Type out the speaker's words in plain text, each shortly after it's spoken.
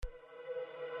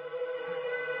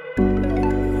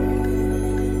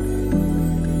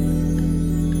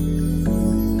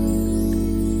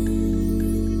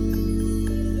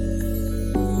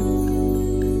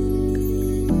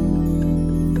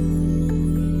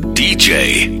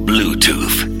DJ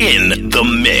Bluetooth in the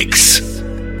mix.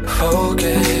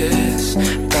 Focus,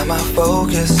 got my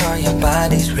focus on your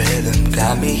body's rhythm.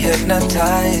 Got me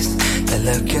hypnotized, the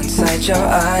look inside your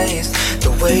eyes, the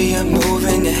way you're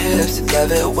moving your hips.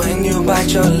 Love it when you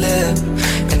bite your lip.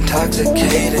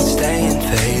 Intoxicated, staying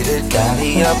faded, got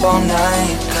me up all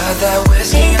night. Got that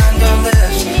whiskey on your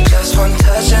lips, just one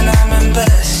touch and I'm in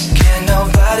bliss. Can't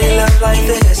nobody love like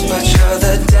this, but you're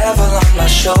the devil on my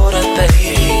shoulder,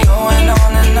 baby. Going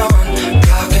on and on,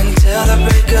 rockin' till the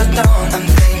break of dawn. I'm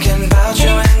thinking about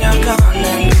you when you're gone,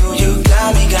 and ooh, you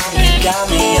got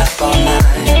me up all night.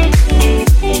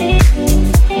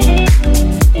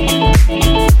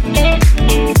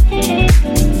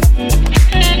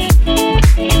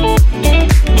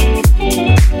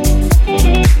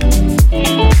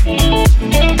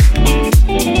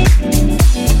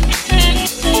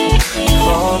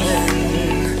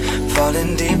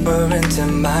 Falling deeper into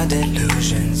my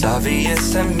delusions.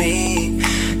 Obvious to me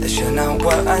that you're not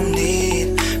what I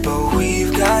need, but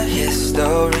we've got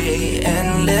history,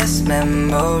 endless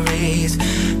memories,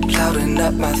 clouding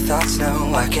up my thoughts.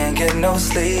 No, I can't get no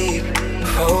sleep.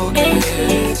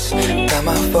 Focus, got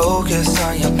my focus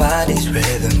on your body's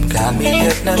rhythm. Got me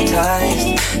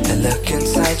hypnotized, the look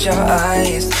inside your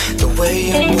eyes, the way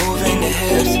you're moving your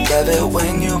hips. Love it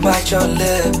when you bite your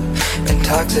lip.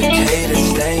 Intoxicated,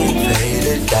 staying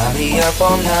faded, got me up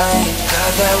all night.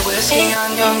 Got that whiskey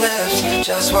on your lips,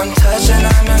 just one touch and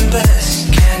I'm in bliss.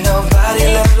 Can't nobody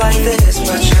love like this,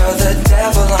 but you're the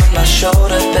devil on my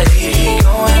shoulder, baby.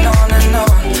 Going on and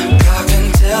on,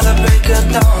 rockin' till the break of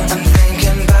dawn. I'm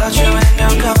thinking about you when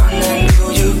you're gone, and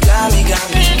ooh, you got me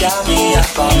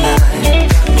up all night.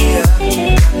 Got me up all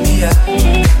night. Got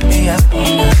me up all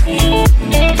night.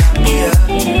 Got me up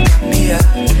all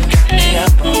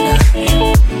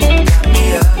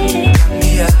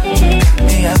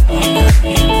night. Got me up all night.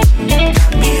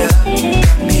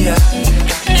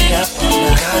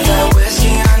 Got that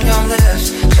whiskey on your lips,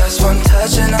 just one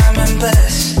touch and I'm in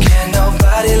bliss. Can't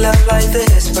nobody love like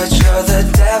this, but you're the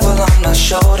devil on my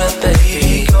shoulder,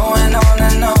 baby. Going on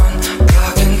and on,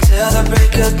 rockin'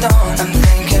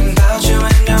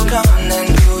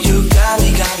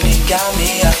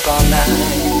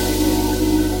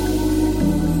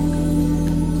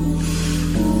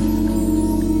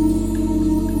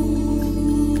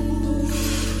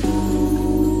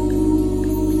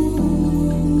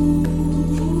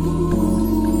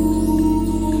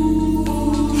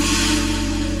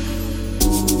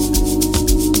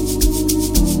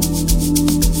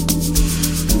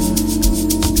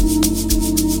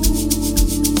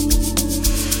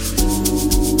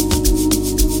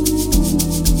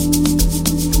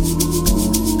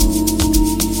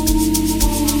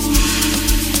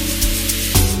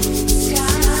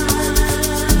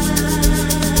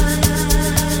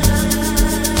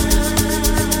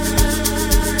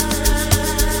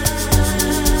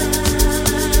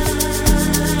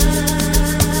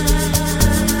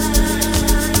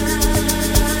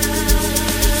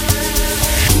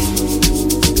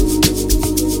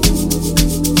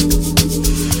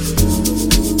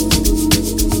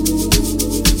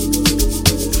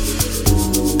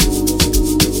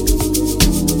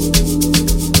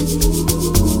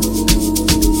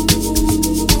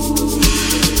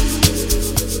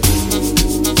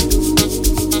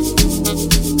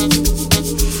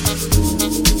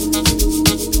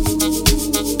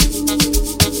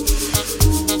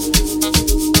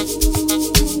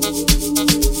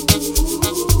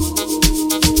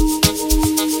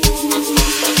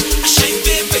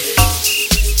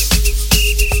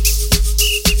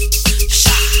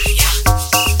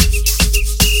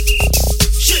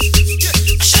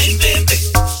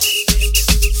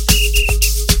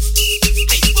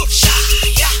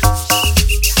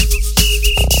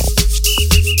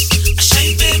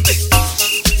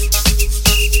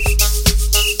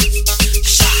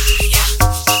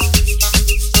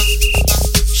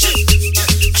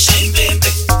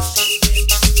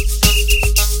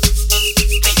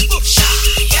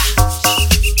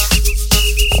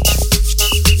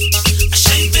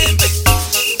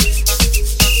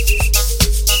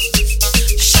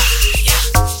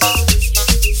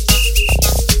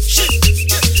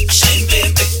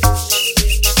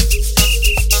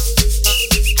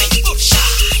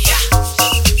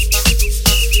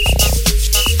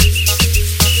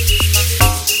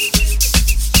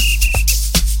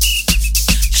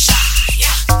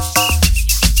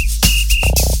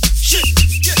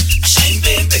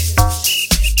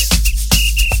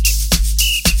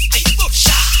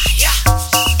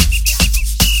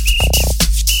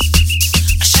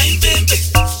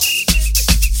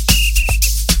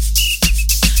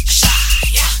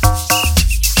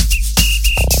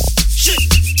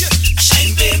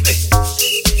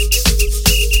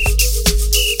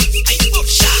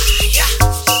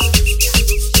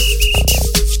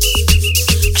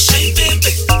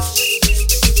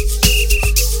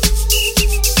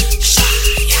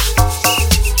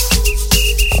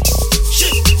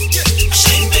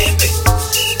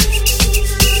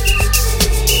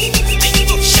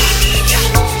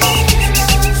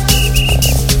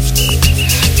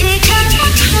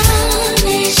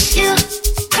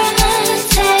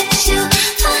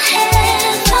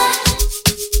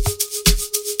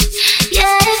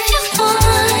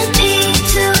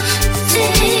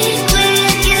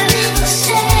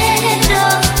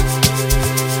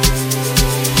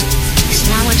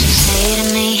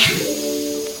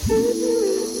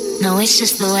 it's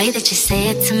just the way that you say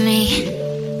it to me.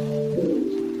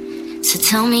 So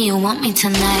tell me you want me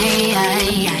tonight.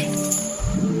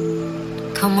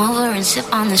 Come over and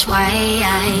sip on this wine.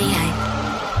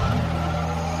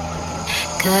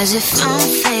 Cause if I'm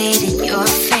faded, you're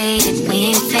faded, we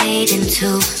ain't fading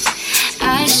too.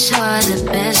 I saw the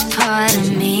best part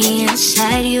of me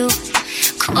inside you,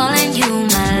 calling you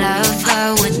my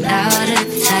lover without a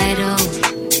title.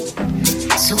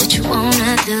 So what you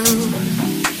wanna do?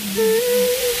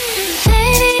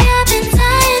 Baby, I've been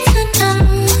dying to know,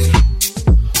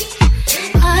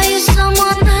 are you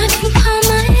someone I can call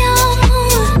my own?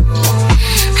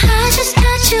 I just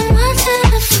got you onto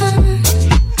the phone,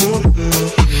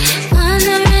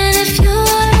 wondering if you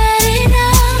already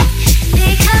know,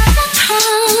 because I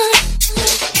promise.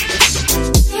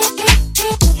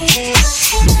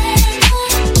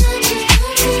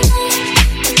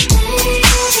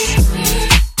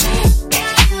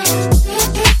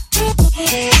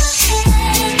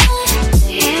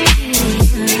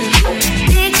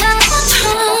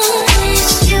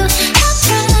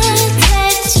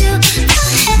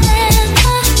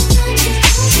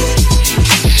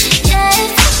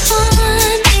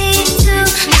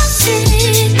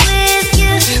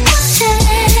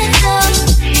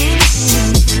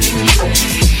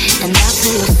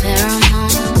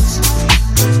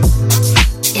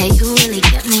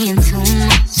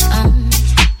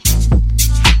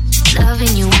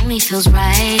 Feels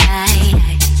right.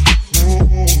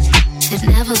 There'd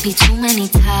never be too many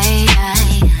times.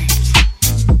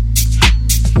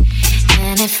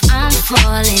 And if I'm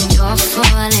falling, you're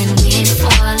falling, we ain't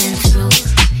falling through.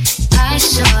 I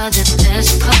saw the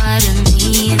best part of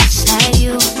me inside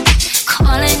you,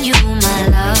 calling you my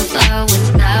lover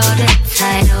without a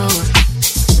title.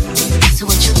 So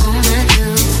what you wanna do?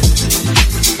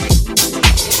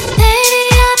 Baby,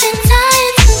 I've been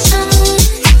dying to know,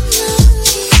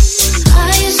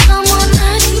 someone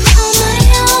I can call my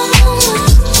own.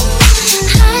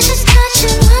 I just got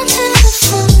you onto the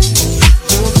phone,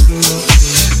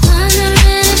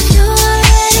 wondering if you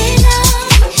already know,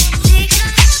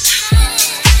 because I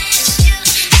promise you,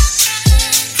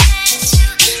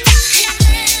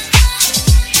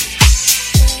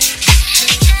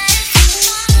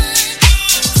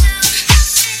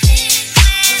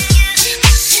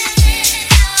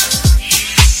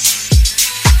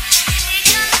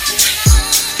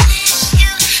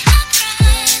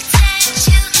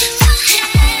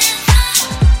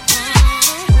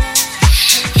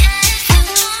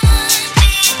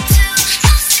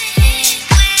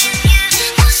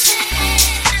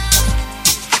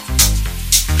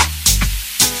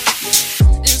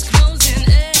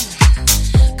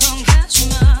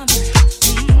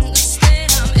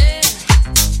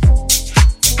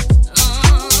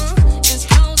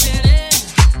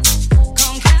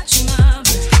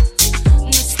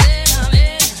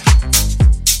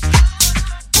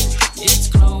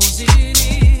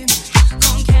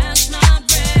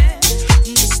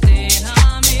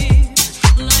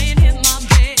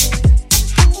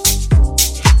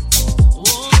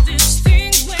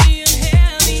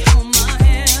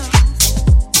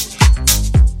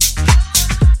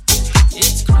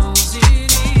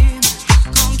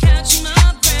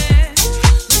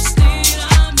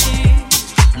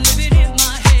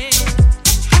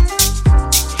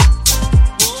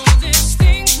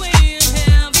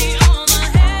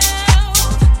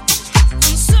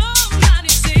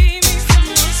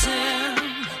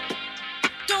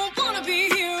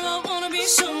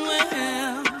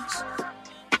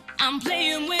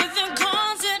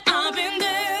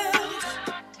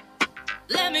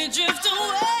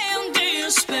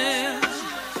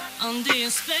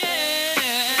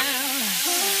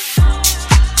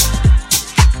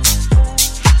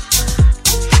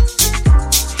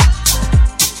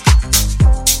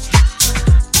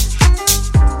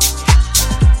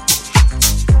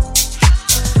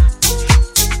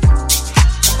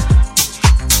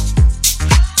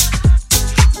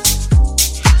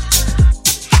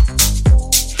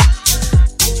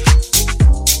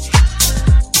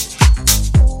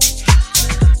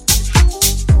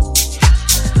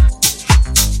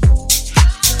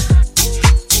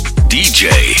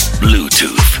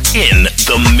 in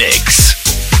the mix.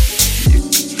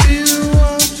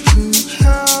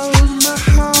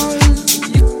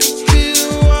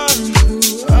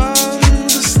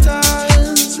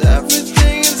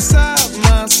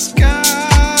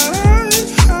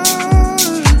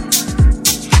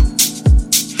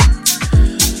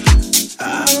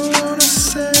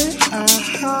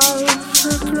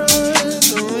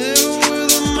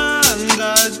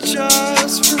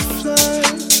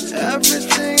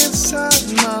 Everything inside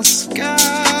my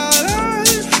sky.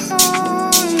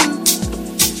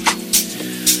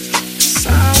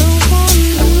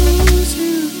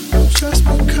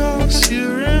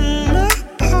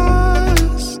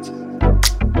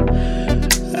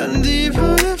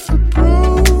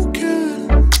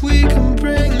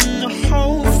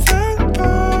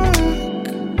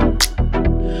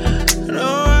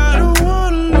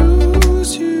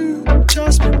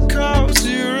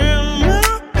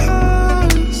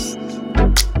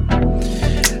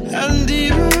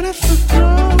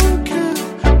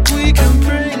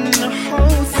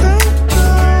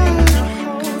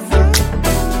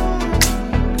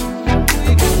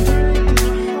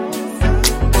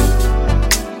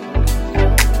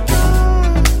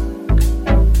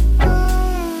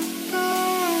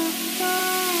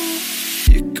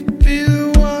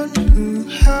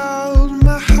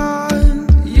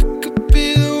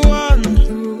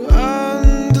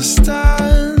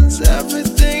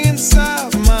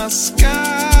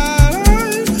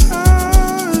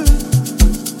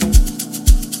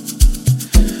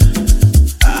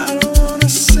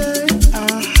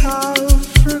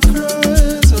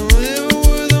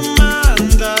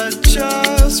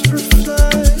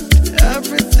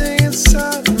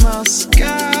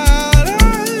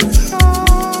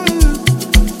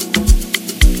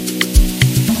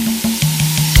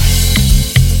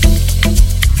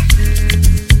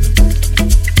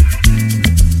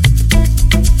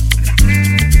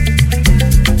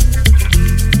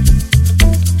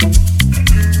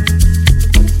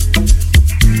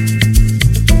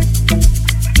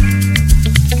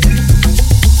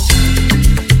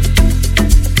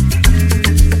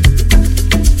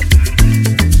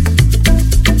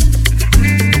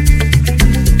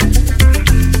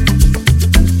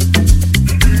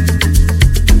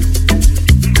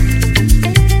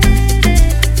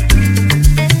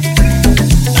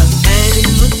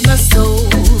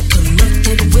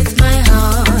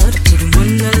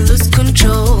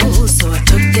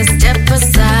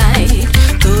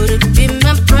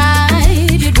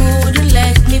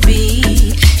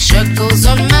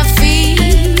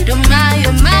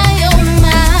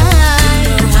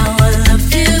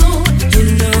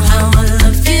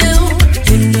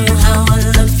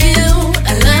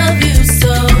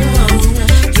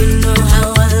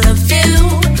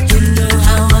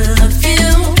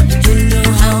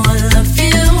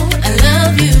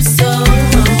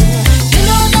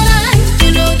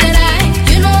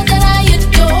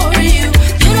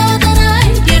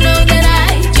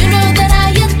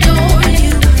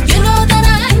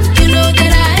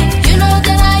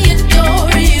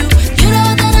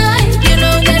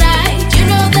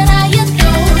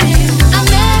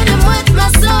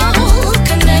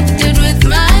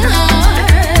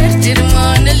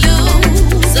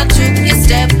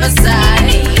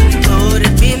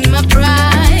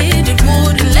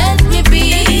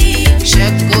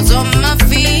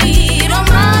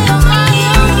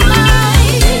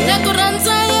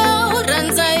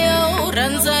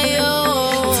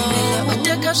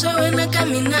 teka swa wena ka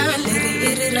mina leri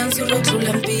I rirhandzu ro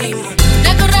tlula mpimo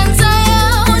na ku rhandza ya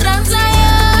u rhandza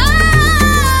ya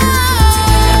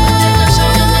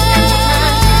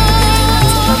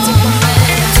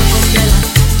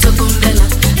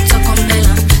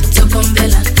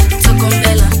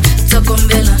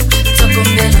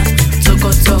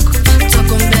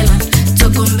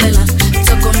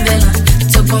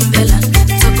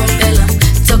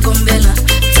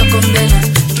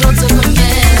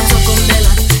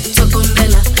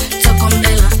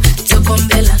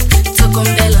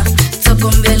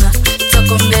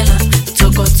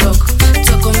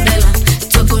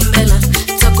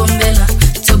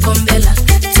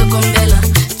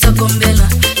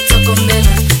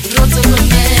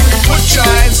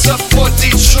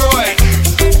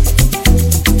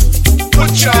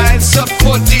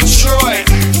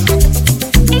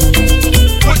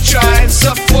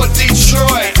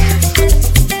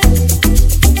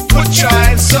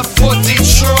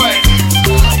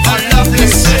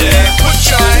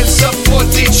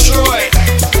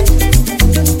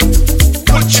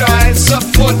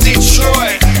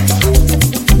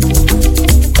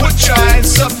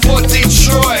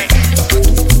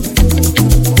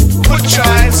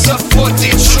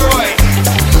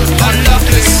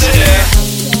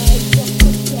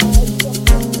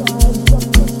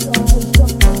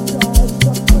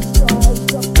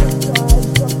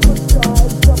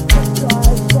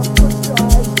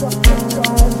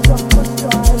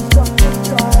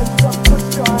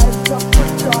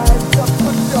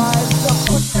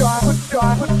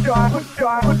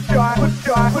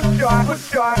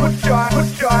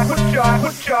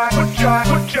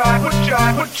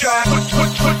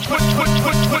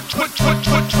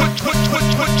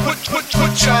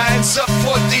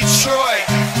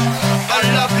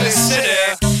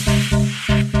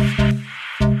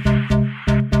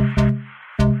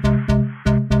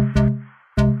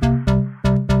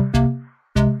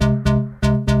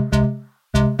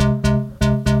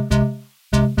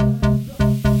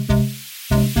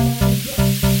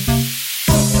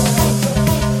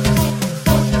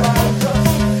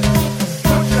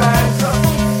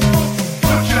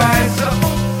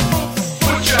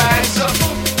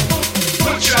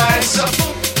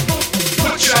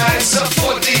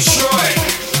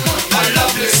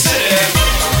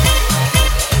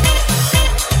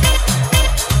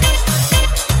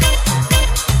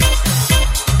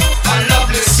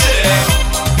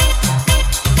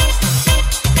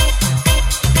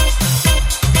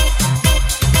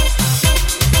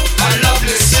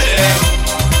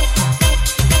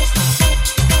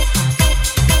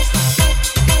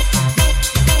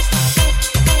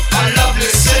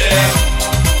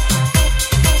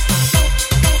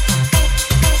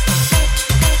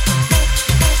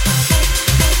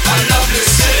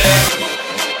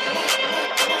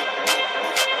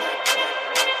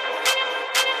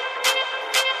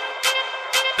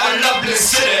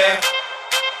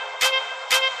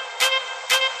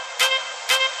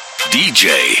DJ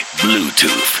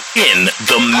Bluetooth in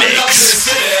the mix.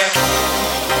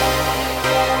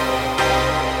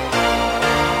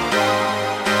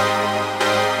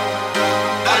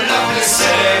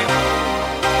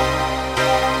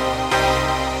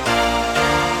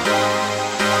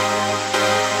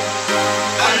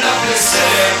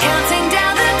 Counting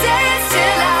down the days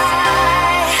till I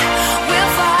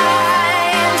will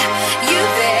find you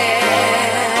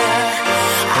there.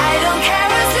 I don't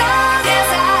care as long as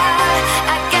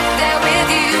I get there with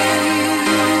you.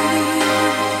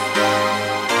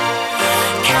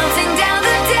 Counting down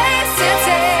the days to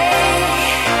take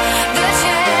the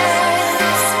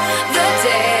chance, the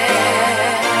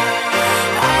dare.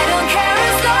 I don't care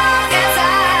as long as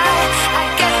I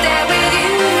get there with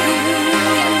you.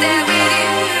 Get there with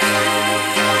you.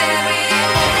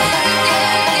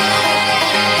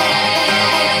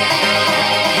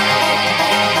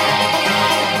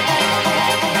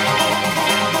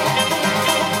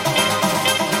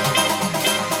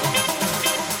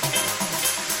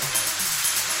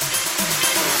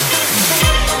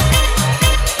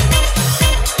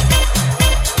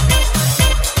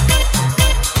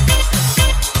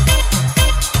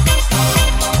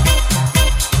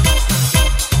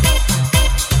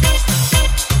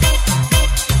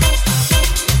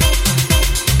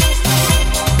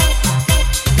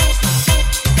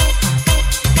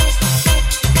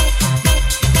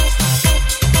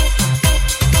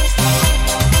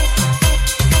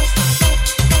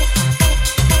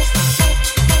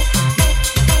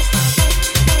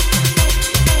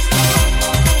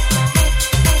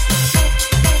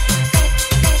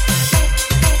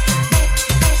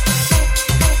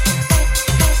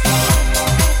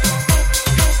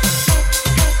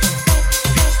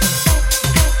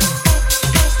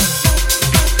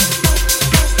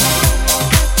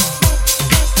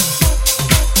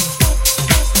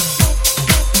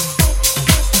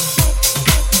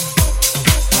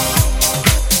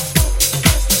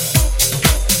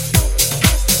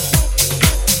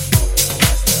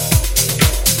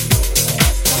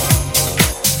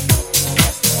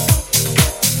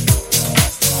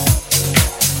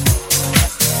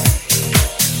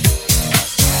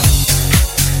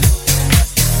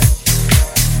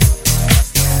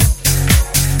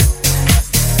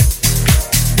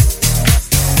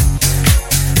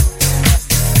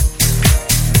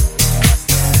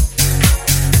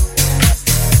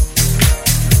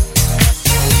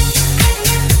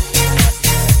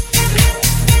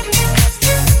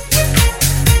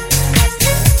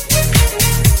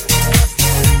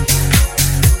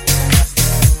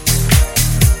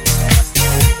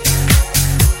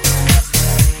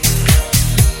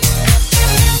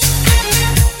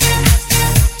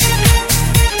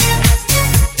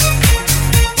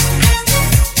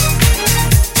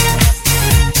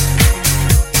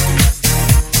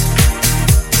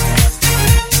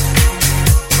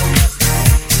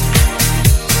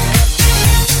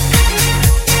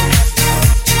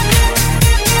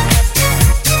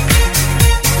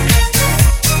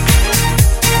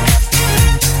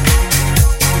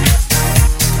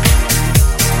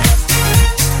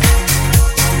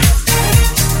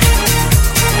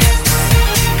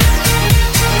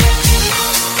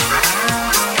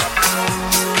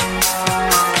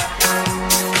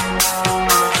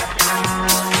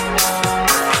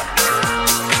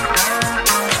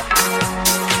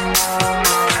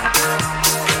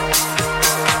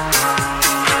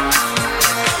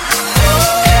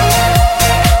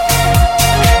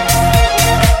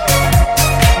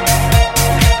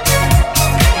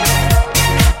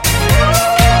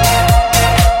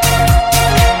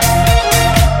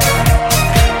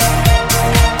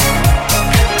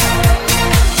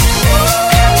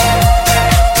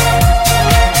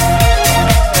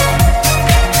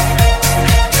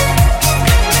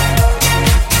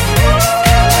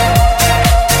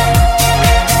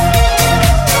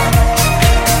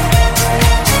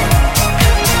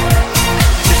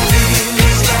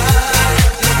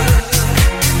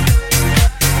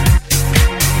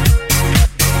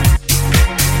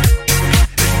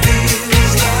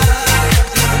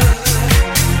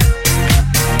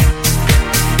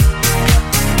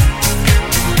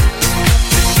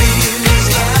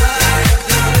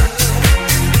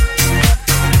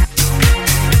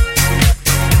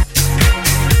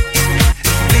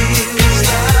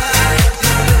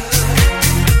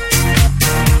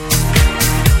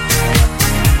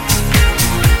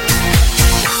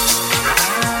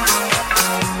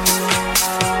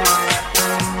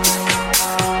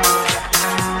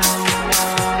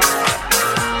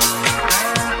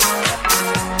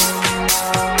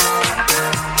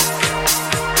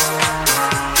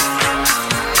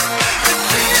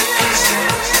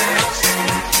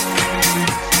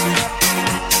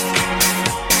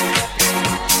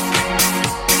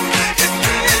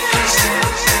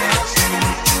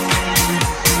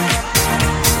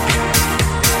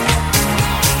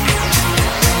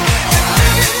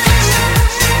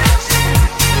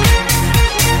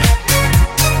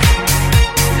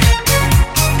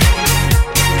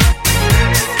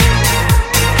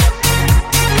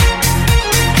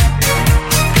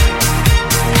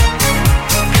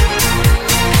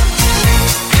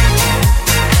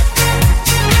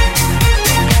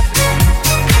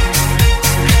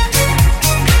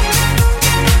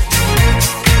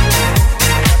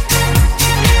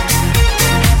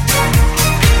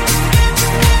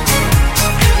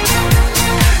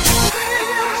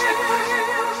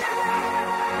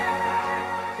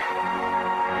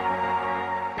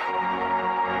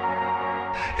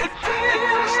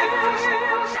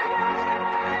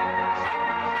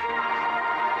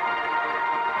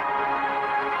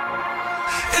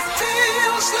 It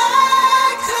feels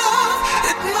like love.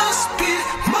 It must be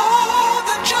more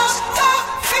than just a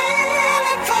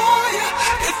feeling for you.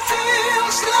 It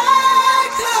feels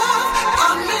like love.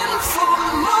 I'm in for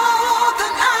more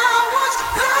than I was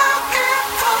looking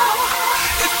for.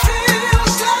 It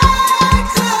feels like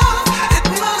love. It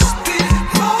must be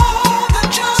more than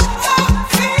just a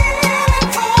feeling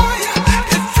for you.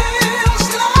 It feels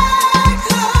like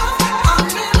love.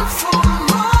 I'm in for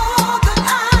more than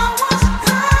I was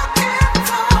looking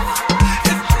for.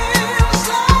 It feels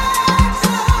like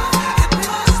love. It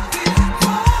must be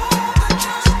more than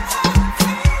just a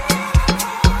feeling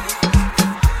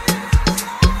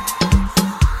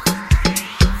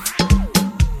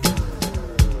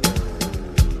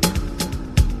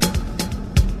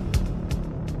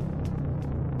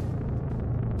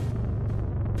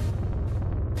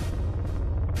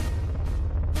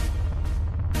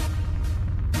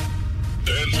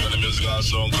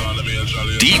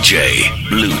DJ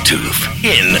Bluetooth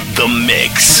in the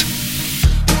mix.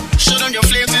 Show them your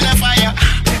flames in the fire.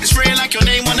 It's spraying like your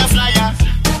name on a flyer.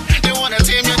 They wanna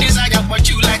tame your desire, but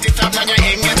you light it up and your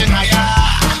aim getting higher.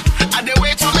 I they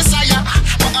wait for Messiah,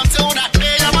 but until that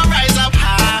day I'ma rise up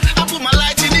high. I put my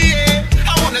light in the air.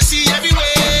 I wanna see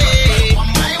everywhere.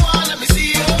 One by one, let me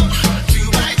see you.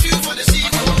 2 by 2 for the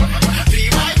sequel. 3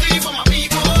 by 3 for my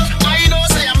people. I know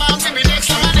say I'm out to be next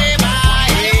to my neighbor.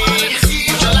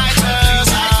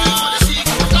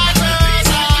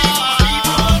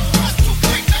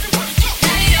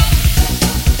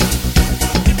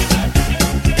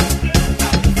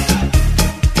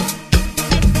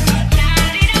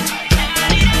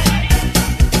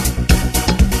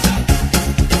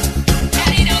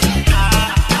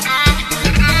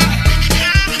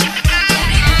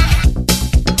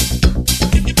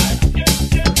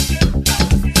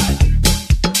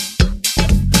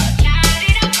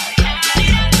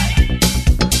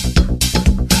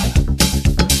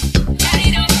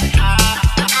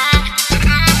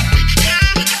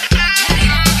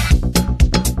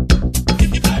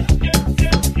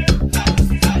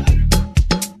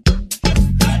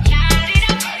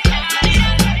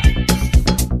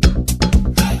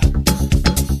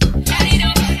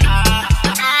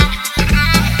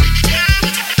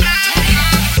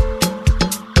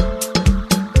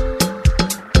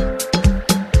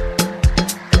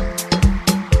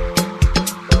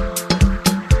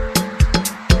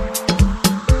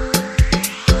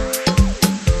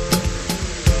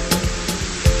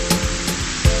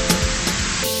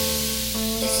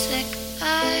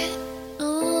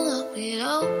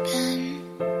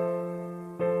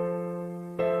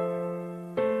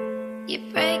 You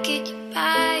break it, you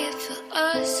buy it. For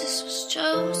us, this was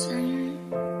chosen.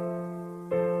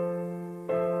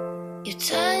 You're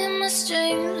tying my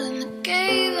strings when I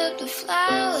gave up the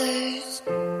flowers.